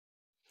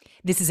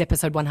This is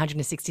episode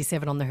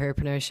 167 on The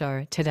Herpreneur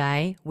Show.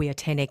 Today, we are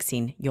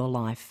 10xing your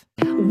life.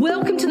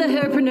 Welcome to The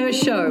Herpreneur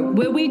Show,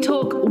 where we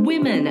talk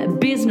women,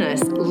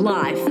 business,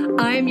 life.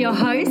 I am your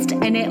host,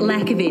 Annette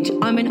Lackovic.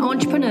 I'm an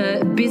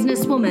entrepreneur,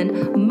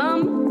 businesswoman,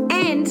 mum,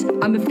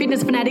 and I'm a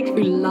fitness fanatic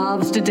who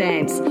loves to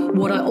dance.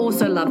 What I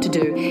also love to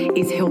do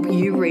is help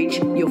you reach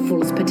your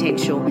fullest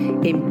potential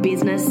in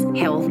business,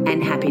 health,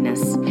 and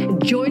happiness.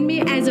 Join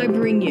me as I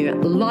bring you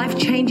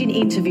life-changing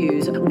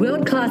interviews,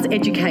 world-class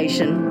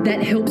education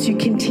that helps you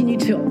continue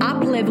to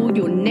up-level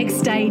your next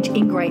stage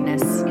in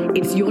greatness.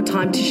 It's your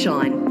time to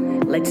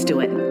shine. Let's do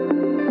it.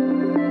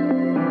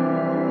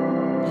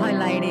 Hi,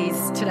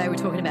 ladies. Today we're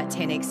talking about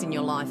 10x in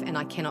your life, and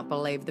I cannot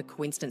believe the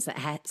coincidence that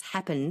has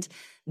happened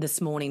this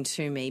morning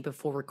to me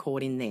before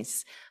recording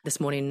this. This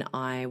morning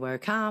I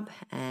woke up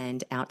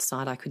and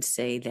outside I could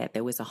see that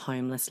there was a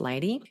homeless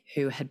lady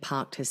who had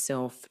parked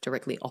herself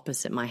directly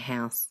opposite my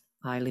house.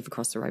 I live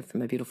across the road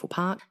from a beautiful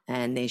park,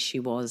 and there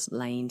she was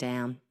laying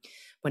down.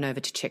 Went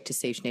over to check to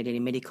see if she needed any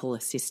medical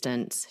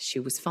assistance. She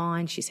was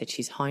fine. She said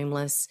she's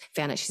homeless.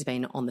 Found out she's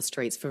been on the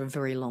streets for a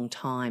very long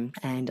time.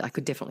 And I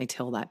could definitely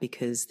tell that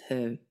because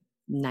her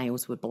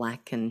nails were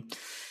black and,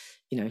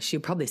 she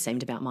probably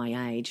seemed about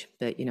my age.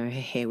 But, her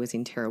hair was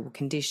in terrible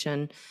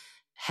condition,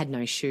 had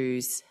no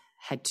shoes,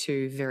 had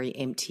two very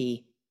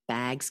empty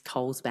bags,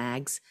 Coles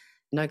bags,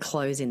 no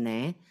clothes in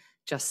there,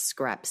 just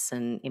scraps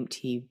and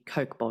empty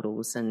Coke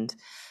bottles. And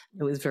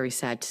it was very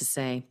sad to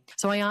see.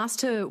 So I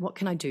asked her, what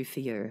can I do for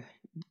you?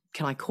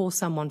 Can I call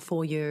someone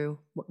for you?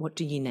 What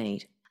do you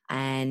need?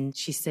 And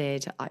she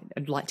said,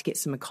 I'd like to get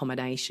some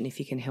accommodation if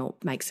you can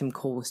help make some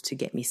calls to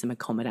get me some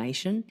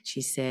accommodation.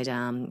 She said,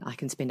 I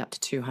can spend up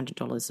to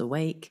 $200 a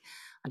week.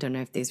 I don't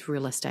know if there's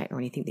real estate or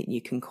anything that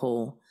you can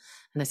call.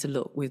 And I said,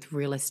 look, with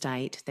real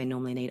estate, they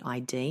normally need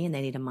ID and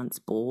they need a month's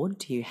board.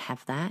 Do you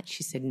have that?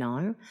 She said,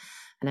 no.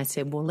 And I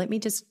said, well, let me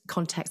just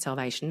contact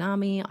Salvation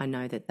Army. I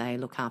know that they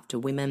look after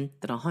women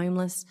that are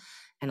homeless.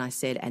 And I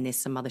said, and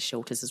there's some other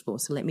shelters as well.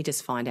 So let me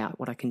just find out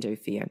what I can do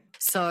for you.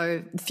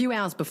 So a few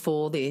hours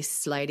before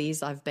this,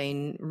 ladies, I've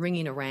been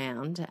ringing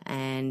around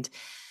and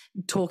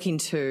talking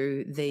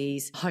to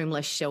these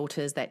homeless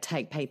shelters that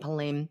take people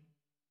in.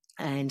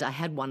 And I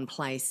had one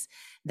place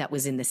that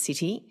was in the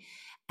city.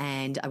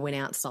 And I went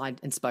outside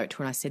and spoke to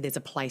her and I said, there's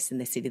a place in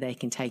the city they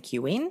can take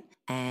you in.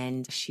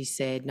 And she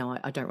said, no,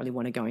 I don't really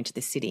want to go into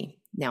the city.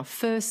 Now,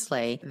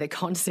 firstly, the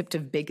concept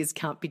of beggars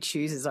can't be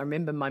choosers. I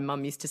remember my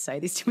mum used to say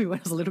this to me when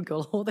I was a little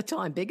girl all the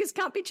time, beggars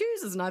can't be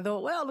choosers. And I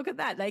thought, well, look at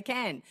that, they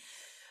can.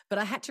 But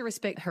I had to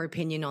respect her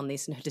opinion on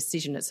this and her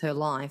decision. It's her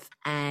life.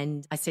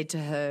 And I said to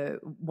her,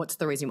 what's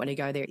the reason you want to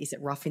go there? Is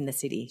it rough in the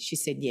city? She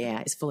said, yeah,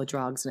 it's full of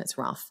drugs and it's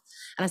rough.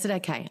 And I said,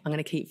 okay, I'm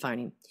going to keep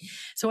phoning.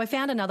 So I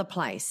found another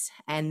place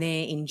and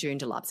they're in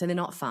Joondalup. So they're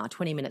not far,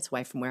 20 minutes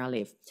away from where I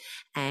live.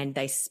 And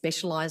they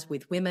specialise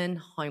with women,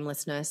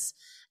 homelessness.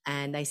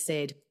 And they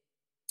said,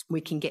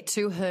 we can get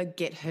to her,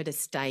 get her to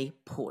stay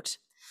put.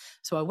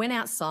 So I went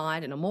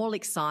outside and I'm all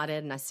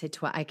excited and I said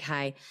to her,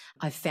 okay,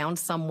 I found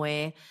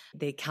somewhere,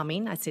 they're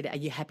coming. I said, are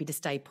you happy to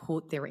stay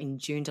put? They're in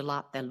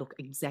Joondalup. They look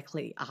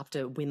exactly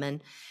after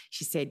women.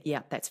 She said,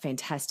 yeah, that's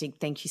fantastic.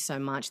 Thank you so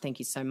much. Thank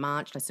you so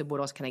much. And I said,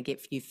 what else can I get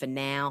for you for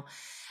now?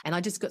 And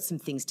I just got some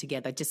things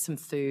together, just some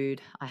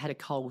food. I had a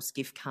Coles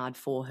gift card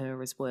for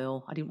her as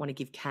well. I didn't want to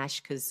give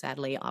cash because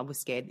sadly I was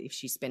scared if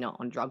she spent it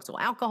on drugs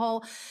or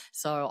alcohol.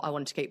 So I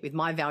wanted to keep with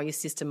my value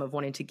system of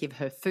wanting to give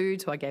her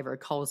food. So I gave her a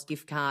Coles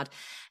gift card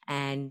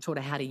and taught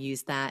her how to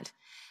use that.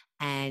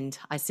 And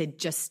I said,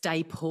 just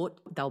stay put.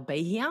 They'll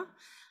be here.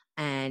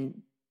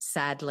 And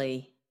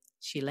sadly,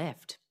 she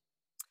left.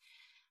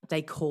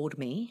 They called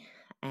me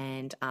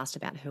and asked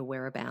about her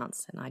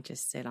whereabouts. And I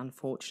just said,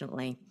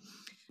 unfortunately,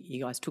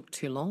 you guys took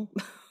too long.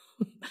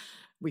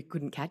 We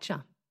couldn't catch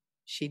her.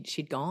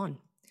 She'd gone.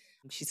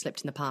 She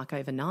slept in the park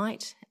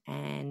overnight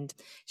and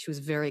she was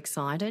very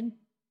excited.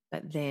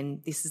 But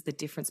then this is the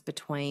difference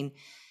between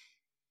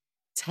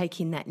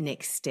taking that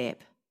next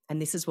step.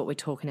 And this is what we're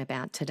talking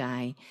about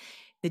today.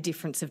 The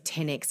difference of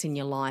 10x in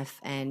your life.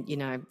 And,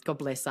 God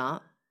bless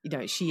her,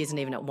 she isn't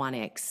even at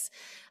 1x.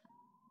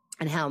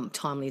 And how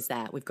timely is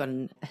that? We've got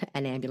an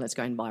ambulance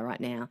going by right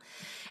now.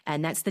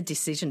 And that's the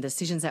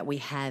decisions that we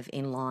have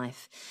in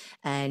life.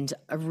 And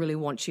I really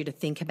want you to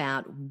think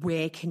about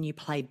where can you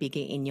play bigger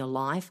in your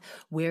life?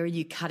 Where are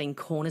you cutting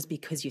corners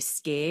because you're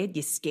scared?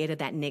 You're scared of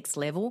that next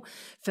level.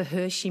 For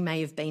her, she may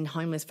have been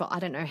homeless for, I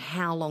don't know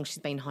how long she's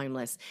been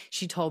homeless.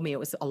 She told me it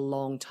was a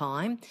long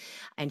time.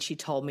 And she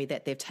told me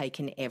that they've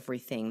taken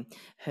everything.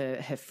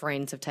 Her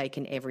friends have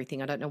taken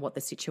everything. I don't know what the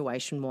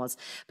situation was,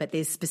 but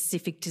there's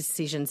specific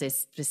decisions, there's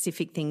specific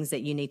things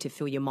that you need to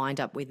fill your mind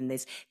up with, and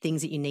there's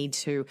things that you need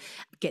to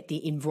get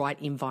the right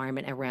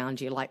environment around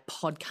you, like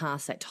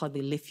podcasts that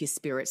totally lift your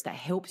spirits, that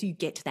helps you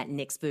get to that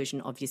next version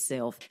of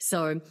yourself.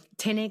 So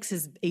 10X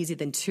is easier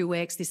than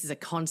 2X. This is a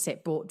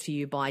concept brought to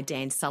you by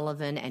Dan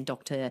Sullivan and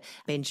Dr.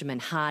 Benjamin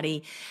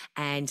Hardy.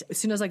 And as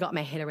soon as I got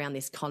my head around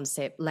this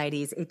concept,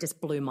 ladies, it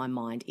just blew my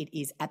mind. It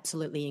is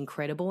absolutely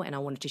incredible. And I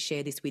wanted to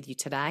share this with you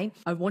today.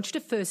 I want you to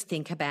first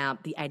think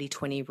about the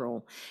 80-20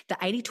 rule. The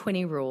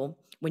 80-20 rule,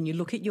 when you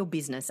look at your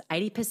business,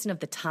 80% of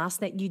the tasks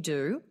that you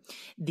do,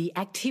 the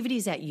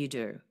activities that you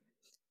do,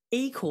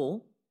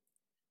 equal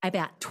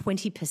about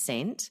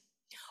 20%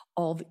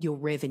 of your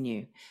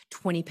revenue,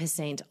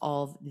 20%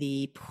 of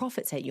the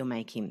profits that you're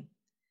making.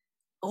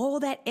 All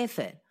that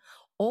effort,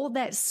 all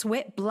that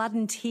sweat, blood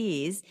and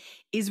tears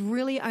is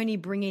really only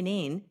bringing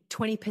in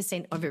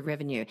 20% of your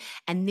revenue.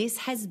 And this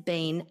has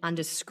been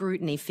under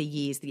scrutiny for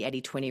years, the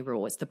 80-20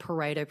 rule. It's the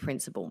Pareto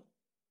principle.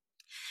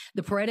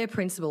 The Pareto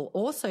principle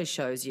also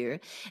shows you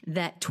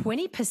that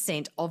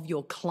 20% of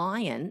your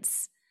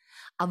clients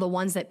are the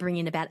ones that bring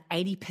in about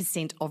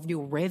 80% of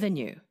your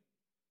revenue.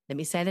 Let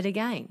me say that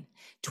again.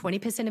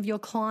 20% of your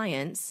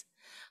clients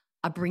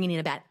are bringing in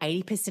about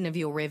 80% of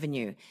your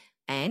revenue.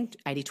 And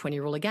 80-20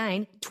 rule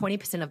again,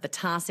 20% of the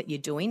tasks that you're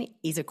doing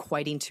is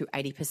equating to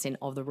 80%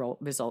 of the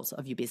results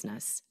of your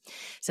business.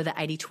 So the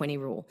 80-20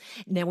 rule.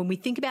 Now, when we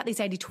think about this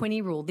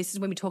 80-20 rule, this is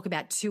when we talk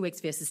about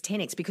 2X versus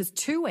 10X, because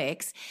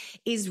 2X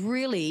is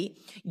really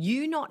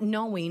you not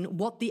knowing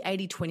what the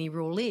 80-20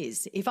 rule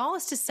is. If I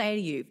was to say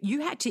to you,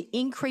 you had to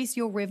increase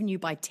your revenue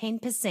by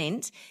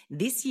 10%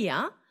 this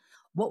year,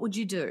 what would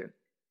you do?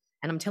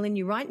 And I'm telling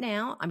you right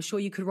now, I'm sure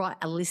you could write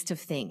a list of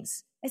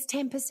things. It's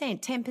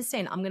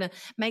 10%. I'm going to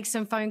make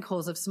some phone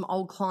calls of some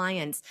old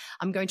clients.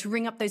 I'm going to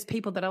ring up those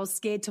people that I was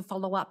scared to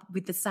follow up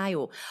with the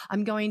sale.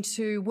 I'm going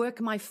to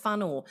work my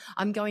funnel.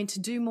 I'm going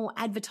to do more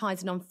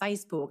advertising on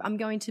Facebook. I'm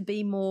going to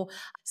be more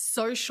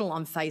social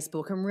on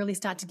Facebook and really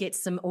start to get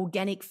some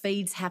organic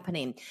feeds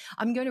happening.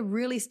 I'm going to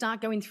really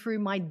start going through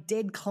my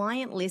dead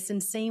client list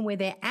and seeing where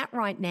they're at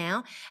right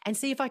now and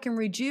see if I can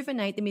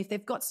rejuvenate them if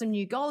they've got some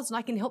new goals and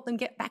I can help them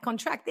get back on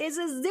track. There's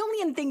a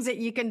zillion things that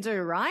you can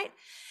do, right?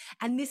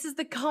 And this is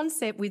the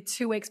concept with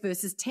 2X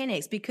versus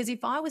 10X, because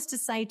if I was to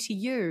say to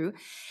you,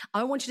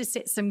 I want you to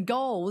set some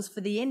goals for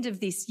the end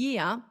of this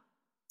year,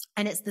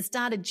 and it's the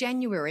start of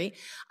January,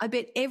 I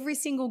bet every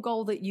single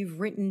goal that you've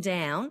written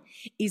down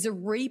is a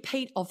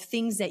repeat of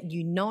things that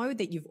you know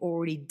that you've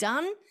already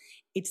done.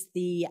 It's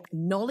the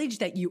knowledge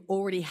that you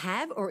already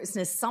have, or it's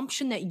an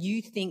assumption that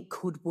you think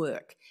could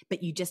work,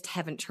 but you just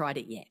haven't tried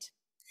it yet.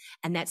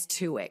 And that's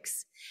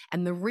 2X.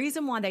 And the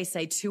reason why they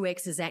say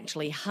 2X is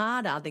actually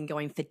harder than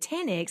going for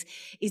 10X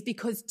is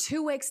because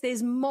 2X,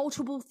 there's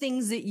multiple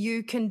things that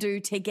you can do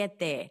to get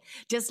there.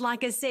 Just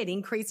like I said,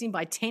 increasing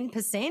by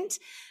 10%.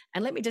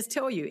 And let me just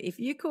tell you, if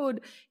you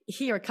could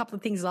hear a couple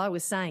of things I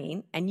was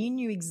saying and you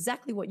knew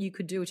exactly what you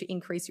could do to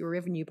increase your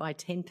revenue by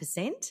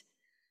 10%,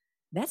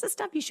 that's the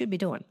stuff you should be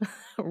doing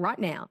right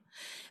now.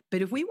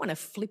 But if we want to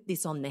flip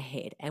this on the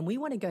head and we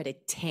want to go to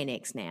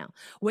 10X now,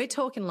 we're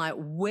talking like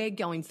we're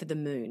going for the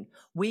moon.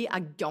 We are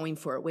going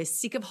for it. We're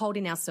sick of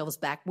holding ourselves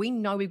back. We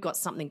know we've got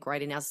something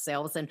great in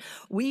ourselves and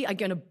we are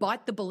going to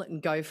bite the bullet and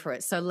go for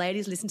it. So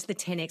ladies, listen to the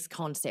 10X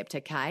concept,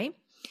 okay?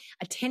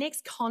 A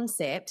 10X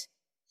concept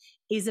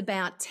is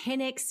about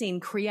 10X in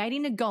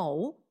creating a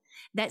goal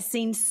that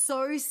seems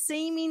so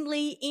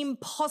seemingly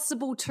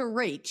impossible to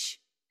reach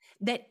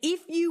that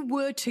if you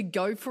were to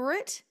go for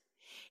it,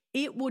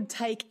 it would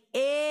take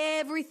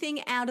everything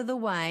out of the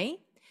way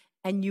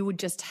and you would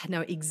just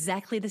know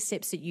exactly the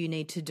steps that you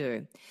need to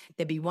do.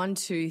 There'd be 1,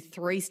 2,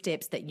 3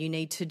 steps that you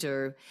need to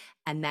do,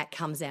 and that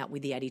comes out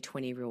with the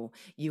 80-20 rule.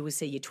 You will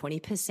see your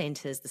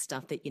 20% as the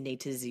stuff that you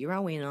need to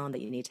zero in on, that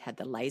you need to have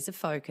the laser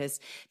focus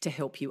to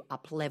help you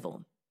up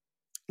level.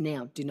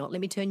 Now, do not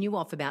let me turn you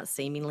off about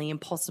seemingly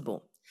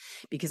impossible,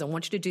 because I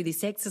want you to do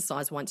this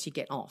exercise once you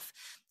get off.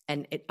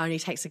 And it only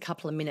takes a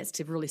couple of minutes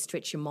to really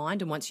stretch your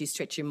mind. And once you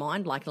stretch your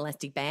mind, like an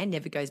elastic band,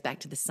 never goes back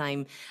to the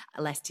same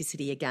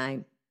elasticity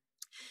again.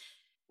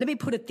 Let me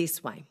put it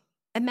this way.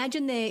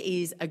 Imagine there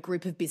is a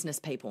group of business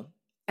people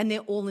and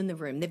they're all in the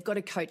room. They've got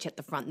a coach at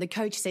the front. And the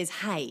coach says,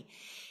 hey,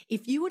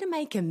 if you were to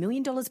make $1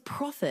 million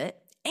profit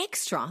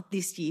extra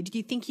this year, do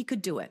you think you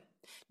could do it?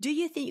 Do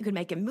you think you could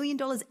make $1 million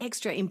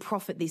extra in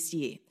profit this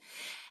year?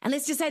 And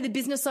let's just say the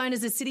business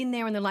owners are sitting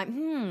there and they're like,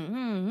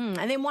 And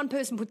then one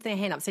person puts their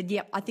hand up, said,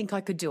 yep, I think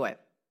I could do it.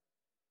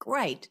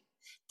 Great.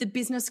 The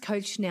business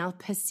coach now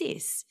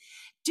persists.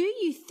 Do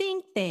you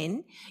think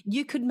then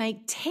you could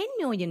make $10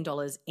 million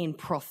in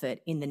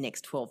profit in the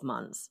next 12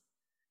 months?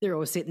 They're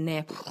all sitting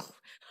there.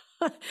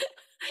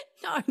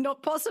 No,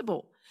 not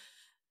possible.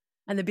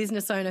 And the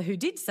business owner who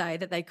did say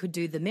that they could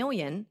do the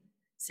million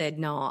said,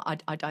 no,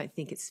 I don't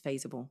think it's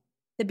feasible.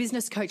 The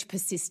business coach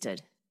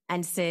persisted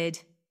and said,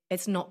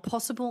 it's not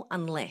possible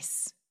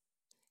unless.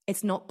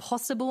 It's not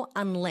possible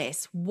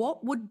unless.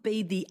 What would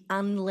be the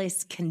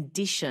unless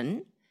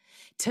condition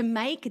to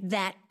make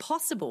that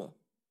possible?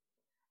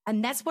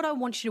 And that's what I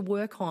want you to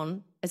work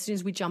on as soon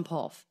as we jump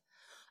off.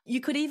 You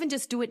could even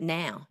just do it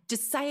now.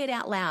 Just say it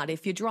out loud.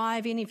 If you're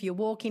driving, if you're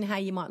walking,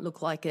 hey, you might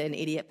look like an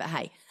idiot, but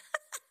hey,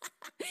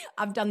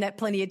 I've done that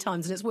plenty of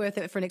times and it's worth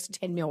it for an extra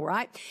 10 mil,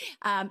 right?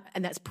 And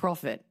that's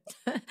profit.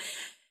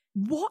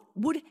 What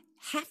would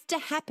have to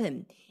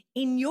happen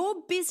in your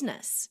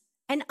business?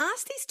 And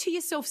ask this to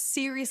yourself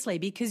seriously,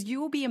 because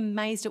you will be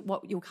amazed at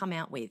what you'll come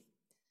out with.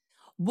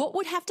 What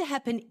would have to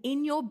happen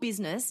in your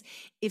business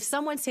if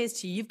someone says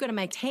to you, you've got to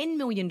make $10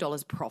 million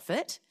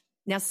profit?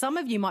 Now, some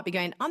of you might be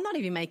going, I'm not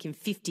even making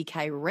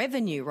 50K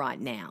revenue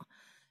right now.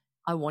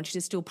 I want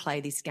you to still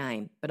play this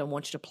game, but I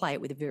want you to play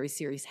it with a very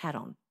serious hat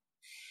on.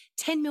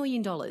 $10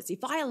 million.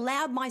 If I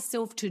allowed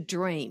myself to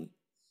dream,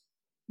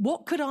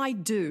 what could I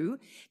do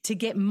to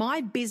get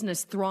my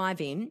business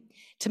thriving,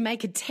 to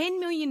make a $10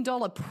 million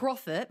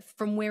profit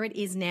from where it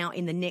is now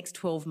in the next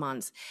 12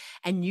 months?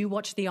 And you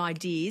watch the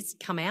ideas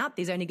come out.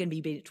 There's only going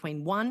to be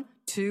between 1,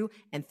 2,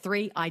 and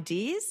 3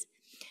 ideas.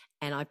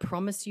 And I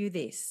promise you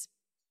this,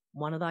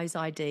 one of those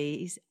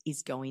ideas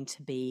is going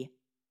to be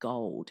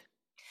gold.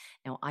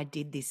 Now, I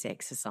did this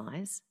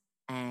exercise,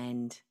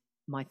 and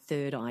my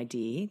third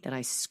idea that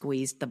I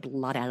squeezed the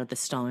blood out of the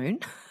stone,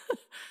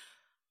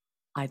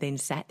 I then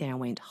sat there and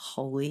went,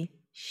 holy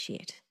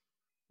shit,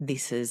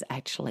 this is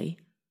actually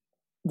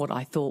what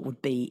I thought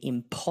would be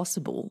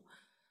impossible.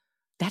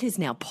 That is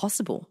now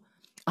possible.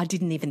 I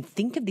didn't even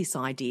think of this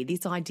idea.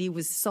 This idea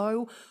was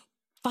so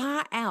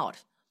far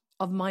out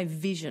of my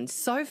vision,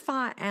 so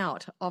far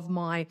out of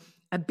my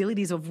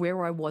abilities of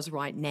where I was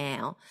right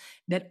now,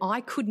 that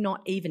I could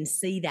not even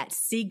see that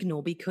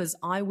signal because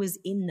I was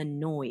in the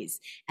noise.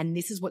 And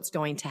this is what's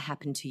going to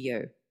happen to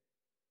you.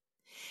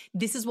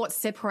 This is what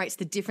separates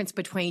the difference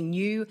between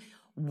you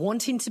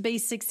wanting to be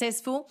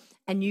successful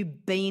and you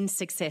being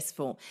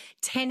successful.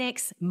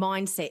 10x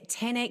mindset,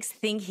 10x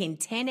thinking,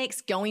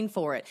 10x going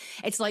for it.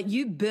 It's like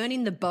you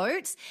burning the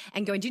boats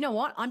and going, do you know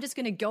what? I'm just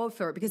going to go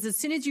for it, because as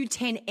soon as you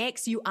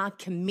 10x, you are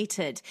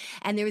committed,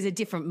 and there is a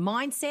different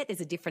mindset.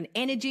 There's a different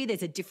energy.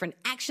 There's a different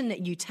action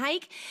that you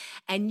take,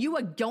 and you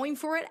are going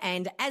for it.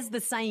 And as the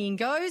saying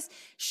goes,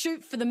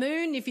 shoot for the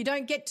moon. If you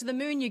don't get to the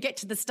moon, you get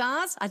to the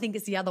stars. I think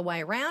it's the other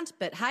way around,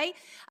 but hey,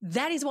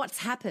 that is what's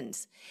happened.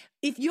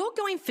 If you're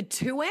going for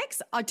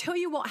 2x, I tell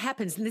you what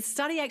happens, and this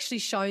study actually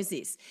shows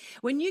this.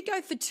 When you go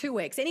for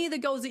 2x, any of the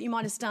goals that you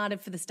might have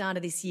started for the start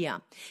of this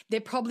year, they're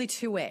probably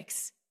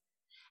 2x.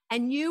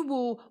 And you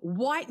will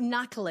white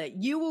knuckle it.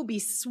 You will be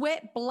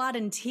sweat, blood,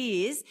 and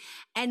tears.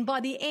 And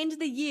by the end of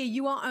the year,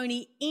 you are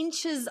only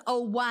inches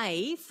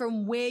away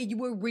from where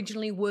you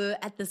originally were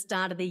at the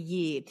start of the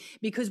year.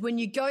 Because when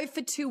you go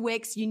for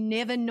 2x, you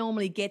never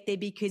normally get there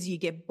because you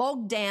get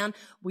bogged down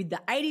with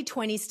the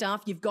 80-20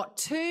 stuff. You've got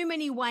too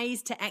many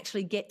ways to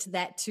actually get to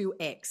that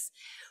 2x.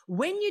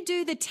 When you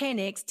do the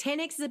 10x,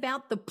 10x is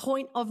about the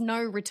point of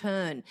no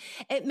return.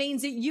 It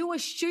means that you are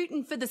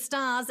shooting for the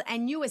stars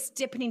and you are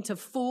stepping into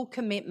full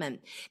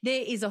commitment.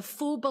 There is a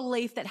full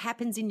belief that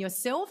happens in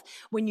yourself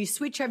when you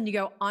switch over and you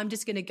go, I'm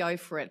just going to go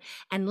for it.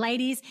 And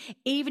ladies,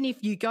 even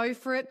if you go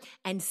for it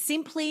and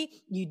simply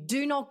you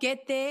do not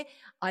get there,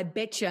 I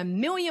bet you $1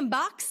 million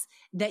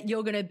that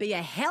you're going to be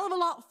a hell of a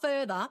lot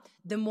further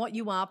than what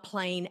you are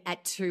playing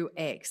at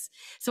 2x.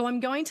 So I'm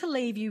going to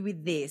leave you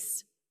with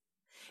this.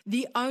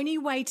 The only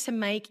way to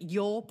make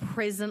your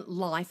present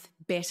life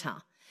better,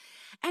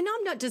 and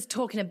I'm not just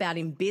talking about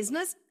in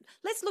business.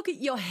 Let's look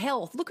at your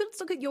health. Let's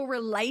look at your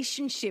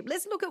relationship.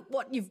 Let's look at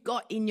what you've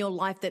got in your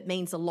life that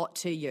means a lot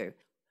to you.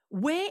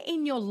 Where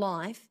in your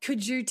life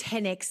could you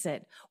 10x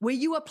it? Where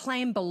you are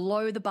playing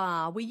below the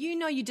bar, where you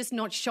know you're just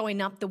not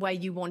showing up the way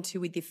you want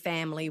to with your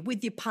family,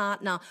 with your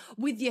partner,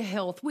 with your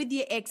health, with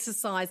your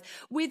exercise,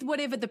 with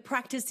whatever the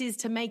practice is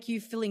to make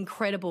you feel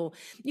incredible.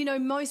 You know,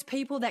 most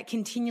people that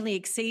continually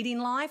exceed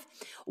in life,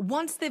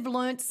 once they've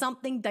learned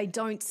something, they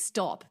don't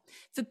stop.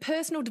 For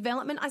personal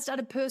development, I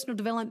started personal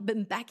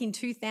development back in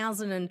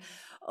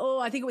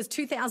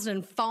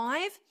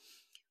 2005.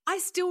 I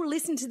still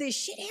listen to this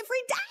shit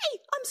every day.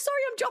 I'm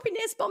sorry I'm dropping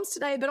S-bombs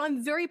today, but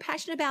I'm very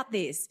passionate about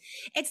this.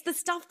 It's the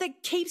stuff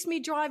that keeps me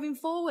driving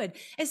forward.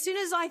 As soon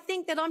as I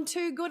think that I'm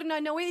too good and I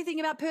know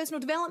anything about personal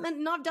development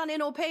and I've done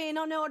NLP and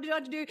I know how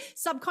to do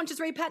subconscious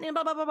repatterning,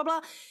 blah, blah, blah, blah,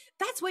 blah,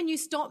 that's when you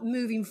stop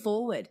moving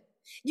forward.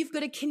 You've got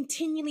to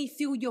continually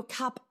fill your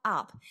cup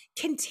up,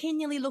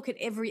 continually look at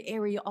every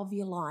area of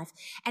your life.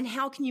 And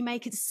how can you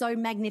make it so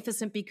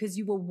magnificent because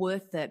you were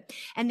worth it?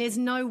 And there's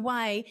no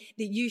way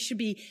that you should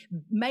be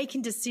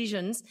making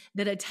decisions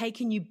that are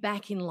taking you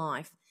back in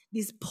life.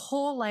 This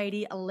poor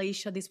lady,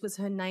 Alicia, this was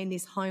her name,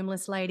 this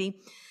homeless lady,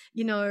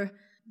 you know,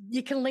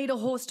 you can lead a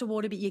horse to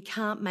water, but you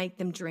can't make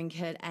them drink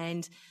it.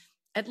 And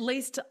at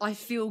least I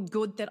feel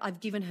good that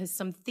I've given her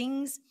some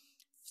things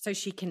so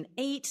she can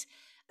eat,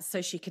 so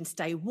she can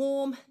stay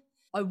warm.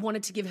 I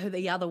wanted to give her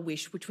the other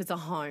wish, which was a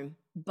home.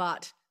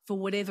 But for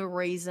whatever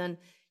reason,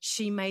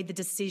 she made the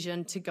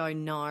decision to go,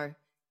 no,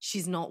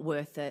 she's not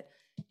worth it.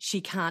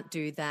 She can't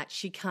do that.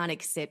 She can't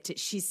accept it.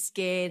 She's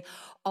scared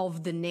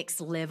of the next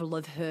level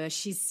of her.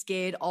 She's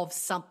scared of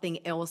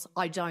something else.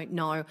 I don't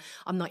know.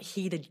 I'm not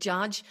here to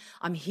judge.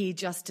 I'm here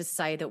just to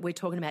say that we're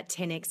talking about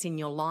 10X in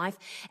your life,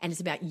 and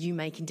it's about you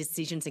making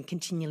decisions and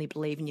continually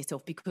believe in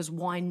yourself, because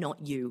why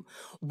not you?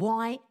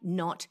 Why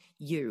not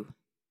you?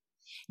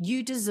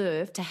 You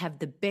deserve to have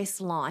the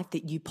best life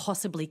that you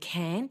possibly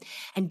can,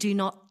 and do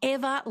not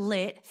ever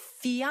let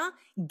fear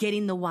get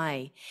in the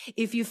way.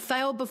 If you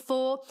failed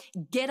before,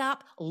 get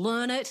up,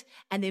 learn it,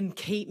 and then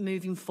keep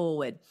moving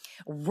forward.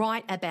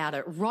 Write about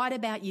it. Write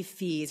about your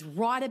fears.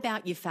 Write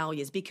about your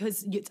failures,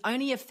 because it's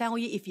only a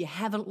failure if you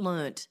haven't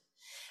learned.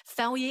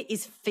 Failure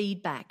is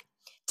feedback.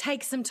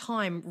 Take some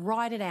time,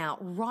 write it out.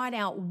 Write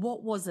out,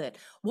 what was it?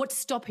 What's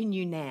stopping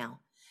you now?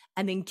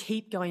 And then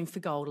keep going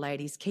for gold,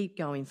 ladies. Keep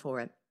going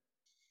for it.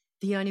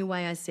 The only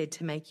way, I said,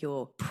 to make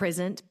your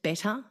present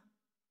better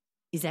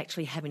is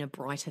actually having a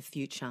brighter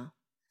future.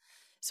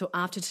 So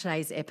after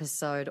today's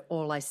episode,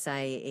 all I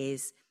say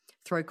is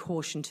throw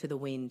caution to the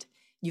wind.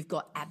 You've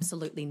got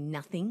absolutely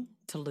nothing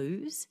to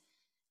lose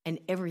and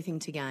everything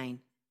to gain.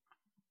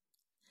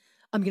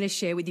 I'm going to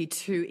share with you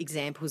 2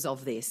 examples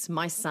of this.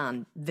 My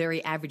son,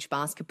 very average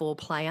basketball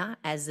player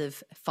as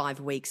of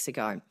 5 weeks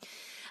ago.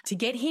 To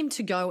get him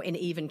to go and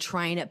even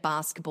train at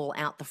basketball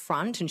out the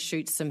front and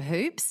shoot some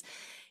hoops,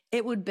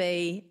 it would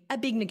be a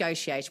big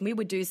negotiation. We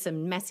would do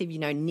some massive,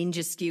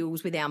 ninja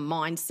skills with our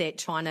mindset,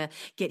 trying to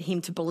get him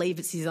to believe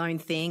it's his own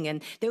thing.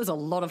 And there was a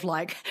lot of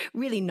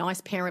really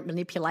nice parent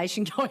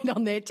manipulation going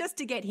on there just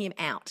to get him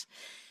out.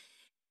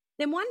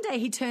 Then one day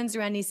he turns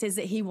around and he says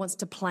that he wants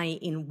to play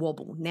in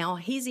Wobble. Now,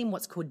 he's in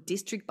what's called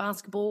district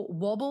basketball.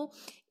 Wobble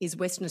is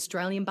Western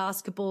Australian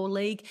Basketball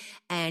League,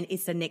 and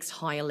it's the next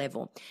higher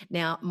level.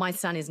 Now, my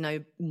son is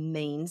no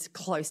means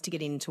close to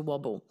getting into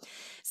Wobble.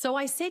 So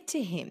I said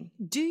to him,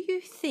 do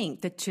you think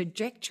the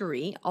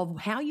trajectory of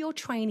how you're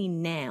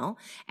training now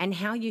and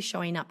how you're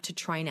showing up to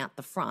train out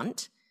the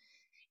front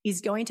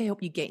is going to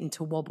help you get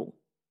into Wobble?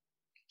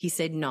 He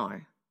said no.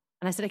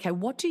 And I said, okay,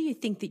 what do you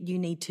think that you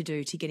need to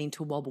do to get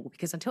into Wobble?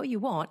 Because I tell you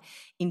what,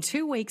 in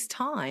 2 weeks'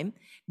 time,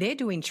 they're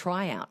doing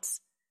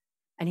tryouts.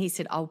 And he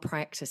said, I'll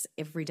practice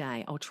every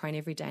day. I'll train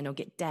every day, and I'll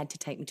get Dad to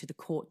take me to the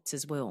courts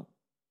as well.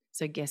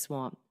 So guess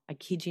what? I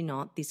kid you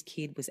not, this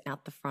kid was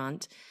out the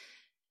front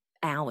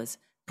hours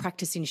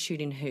practicing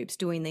shooting hoops,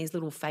 doing these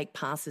little fake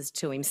passes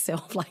to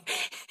himself.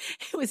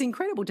 It was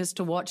incredible just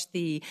to watch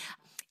the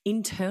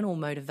internal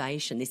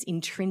motivation, this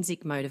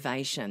intrinsic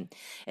motivation.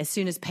 As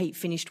soon as Pete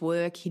finished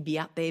work, he'd be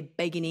up there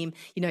begging him,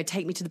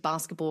 take me to the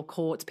basketball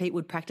courts. Pete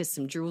would practice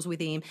some drills with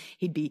him.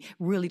 He'd be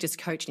really just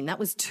coaching him. That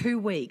was 2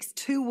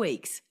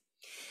 weeks.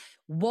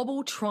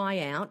 Wobble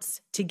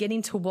tryouts. To get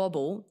into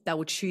Wobble, they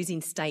were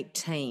choosing state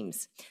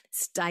teams.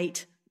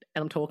 State,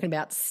 and I'm talking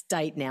about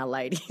state now,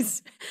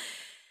 ladies.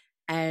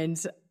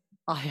 And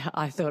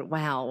I thought,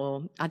 wow,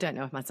 well, I don't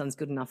know if my son's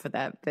good enough for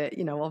that, but,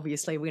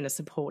 obviously we're going to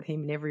support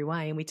him in every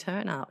way, and we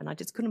turn up. And I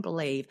just couldn't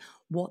believe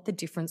what the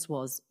difference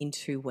was in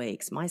 2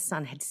 weeks. My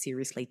son had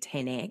seriously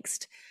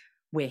 10x'd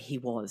where he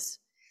was.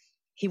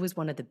 He was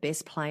one of the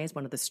best players,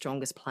 one of the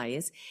strongest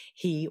players.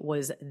 He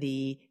was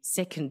the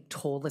second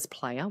tallest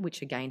player,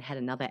 which again had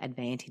another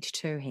advantage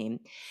to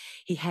him.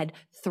 He had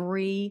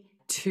 3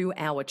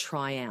 2-hour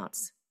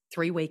tryouts,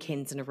 3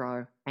 weekends in a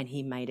row, and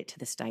he made it to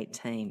the state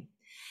team.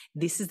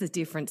 This is the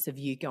difference of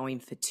you going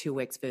for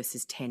 2x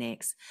versus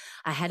 10x.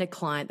 I had a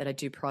client that I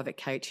do private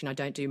coaching. I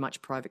don't do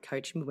much private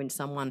coaching, but when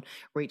someone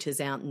reaches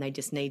out and they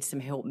just need some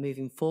help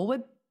moving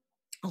forward,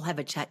 I'll have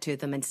a chat to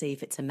them and see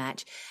if it's a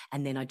match,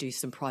 and then I do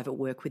some private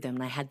work with them.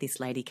 And I had this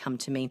lady come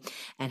to me,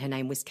 and her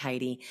name was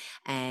Katie,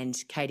 and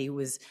Katie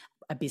was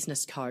a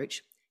business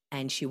coach,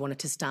 and she wanted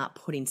to start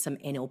putting some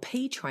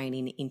NLP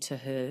training into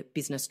her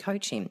business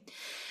coaching.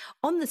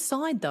 On the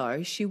side,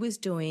 though, she was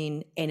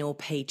doing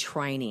NLP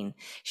training.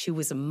 She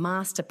was a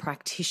master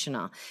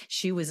practitioner.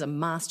 She was a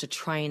master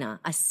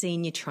trainer, a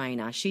senior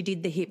trainer. She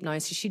did the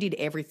hypnosis. She did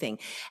everything.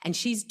 And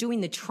she's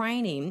doing the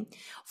training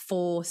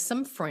for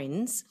some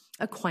friends,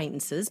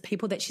 acquaintances,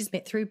 people that she's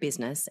met through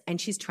business, and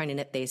she's training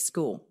at their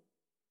school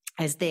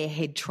as their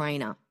head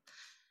trainer.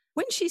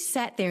 When she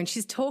sat there and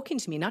she's talking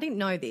to me, and I didn't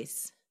know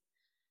this,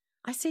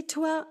 I said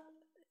to her,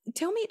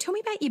 tell me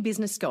about your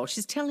business goal.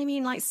 She's telling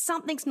me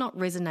something's not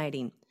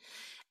resonating.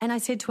 And I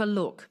said to her,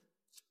 look,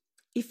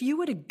 if you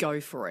were to go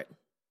for it,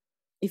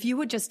 if you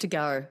were just to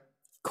go,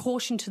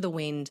 caution to the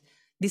wind,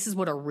 this is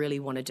what I really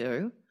want to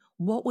do,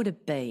 what would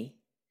it be?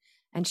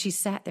 And she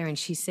sat there and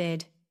she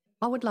said,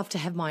 I would love to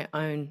have my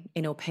own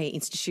NLP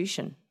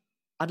institution.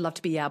 I'd love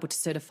to be able to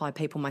certify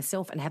people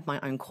myself and have my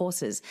own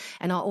courses.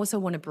 And I also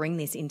want to bring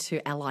this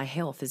into Ally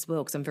Health as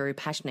well, because I'm very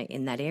passionate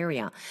in that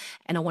area.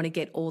 And I want to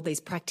get all these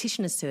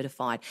practitioners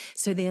certified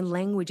so their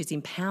language is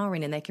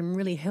empowering and they can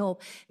really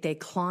help their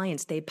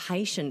clients, their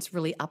patients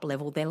really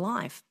up-level their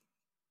life.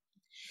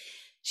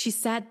 She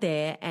sat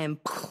there and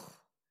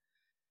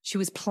she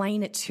was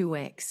playing at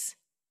 2x.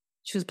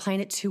 She was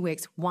playing at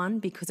 2x, 1,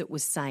 because it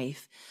was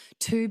safe,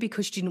 2,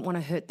 because she didn't want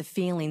to hurt the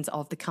feelings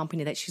of the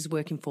company that she's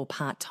working for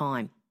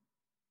part-time.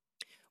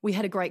 We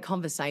had a great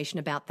conversation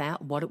about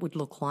that, what it would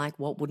look like,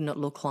 what wouldn't it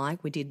look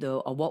like. We did the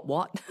what,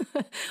 what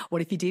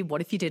if you did,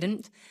 what if you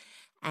didn't?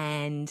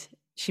 And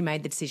she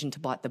made the decision to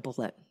bite the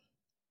bullet.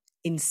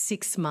 In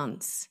 6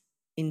 months,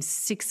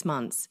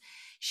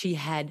 she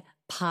had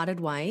parted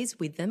ways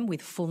with them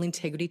with full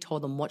integrity,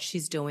 told them what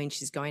she's doing.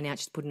 She's going out,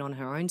 she's putting on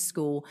her own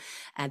school,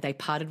 and they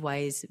parted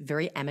ways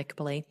very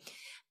amicably.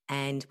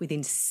 And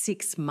within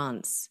 6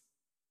 months,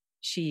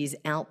 she is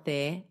out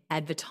there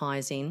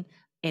advertising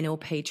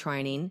NLP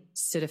training,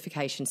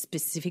 certification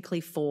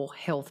specifically for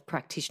health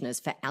practitioners,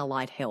 for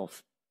allied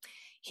health.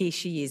 Here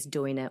she is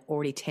doing it,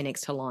 already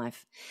 10x her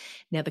life.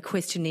 Now, the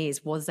question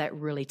is, was that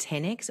really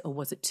 10x or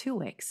was it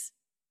 2x?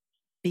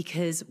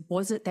 Because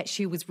was it that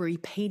she was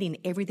repeating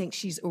everything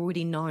she's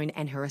already known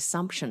and her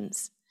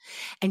assumptions?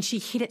 And she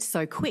hit it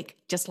so quick,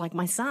 just like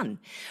my son.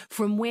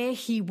 From where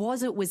he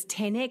was, it was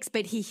 10x,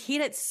 but he hit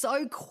it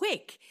so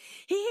quick.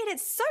 He hit it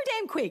so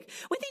damn quick.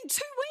 Within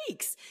 2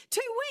 weeks,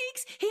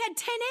 he had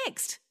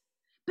 10x.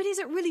 But is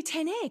it really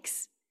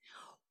 10x?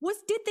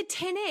 Did the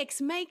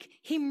 10x make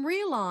him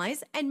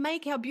realize and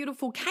make our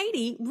beautiful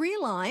Katie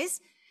realize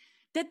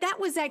that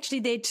was actually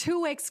their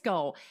 2x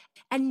goal?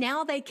 And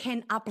now they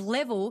can up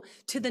level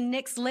to the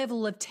next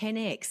level of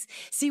 10x.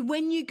 See,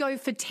 when you go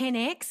for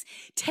 10x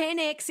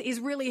is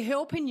really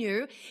helping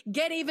you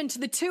get even to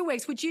the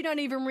 2x, which you don't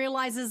even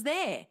realize is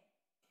there.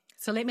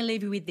 So let me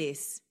leave you with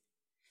this.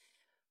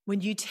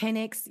 When you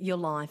 10x your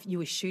life, you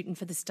are shooting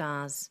for the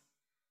stars.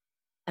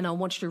 And I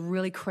want you to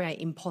really create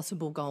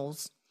impossible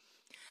goals.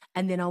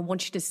 And then I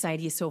want you to say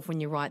to yourself when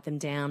you write them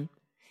down,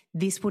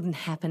 this wouldn't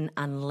happen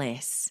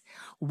unless.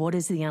 What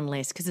is the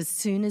unless? Because as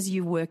soon as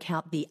you work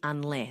out the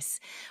unless,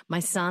 my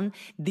son,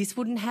 this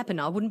wouldn't happen.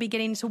 I wouldn't be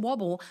getting into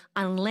wobble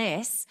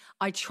unless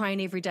I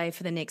train every day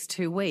for the next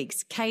 2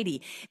 weeks.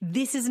 Katie,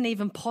 this isn't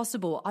even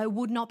possible. I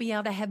would not be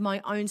able to have my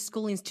own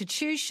school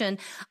institution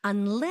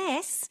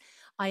unless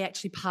I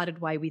actually parted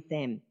way with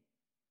them.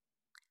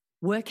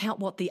 Work out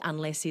what the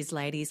unless is,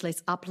 ladies.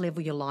 Let's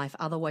up-level your life.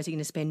 Otherwise, you're going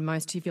to spend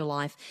most of your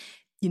life,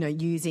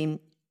 using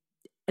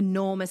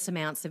enormous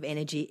amounts of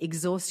energy,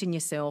 exhausting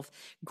yourself,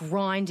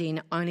 grinding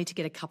only to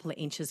get a couple of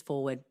inches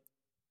forward.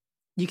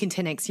 You can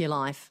 10x your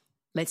life.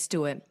 Let's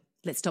do it.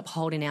 Let's stop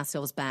holding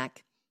ourselves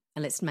back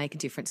and let's make a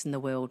difference in the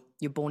world.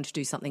 You're born to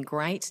do something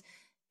great,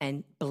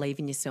 and believe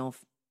in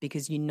yourself,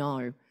 because you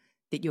know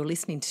that you're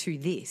listening to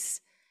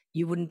this.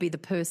 You wouldn't be the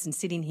person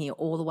sitting here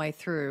all the way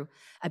through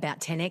about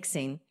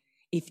 10xing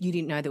if you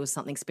didn't know there was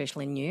something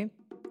special in you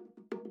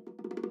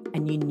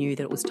and you knew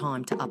that it was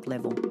time to up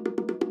level.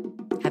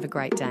 Have a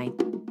great day.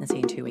 I'll see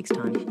you in 2 weeks'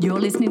 time. You're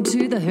listening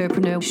to The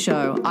Herpreneur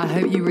Show. I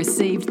hope you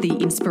received the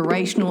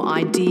inspirational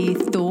idea,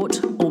 thought,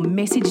 or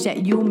message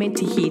that you're meant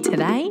to hear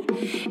today.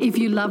 If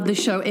you love the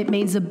show, it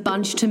means a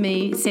bunch to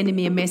me sending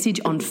me a message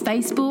on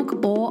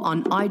Facebook or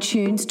on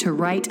iTunes to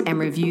rate and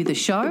review the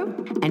show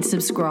and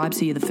subscribe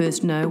so you're the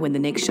first to know when the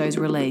next show's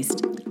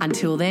released.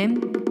 Until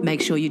then,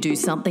 make sure you do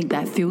something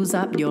that fills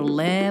up your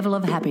level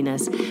of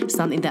happiness,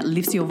 something that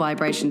lifts your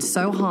vibration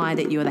so high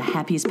that you're the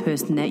happiest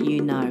person that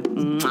you know.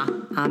 Mwah.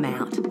 I'm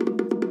out.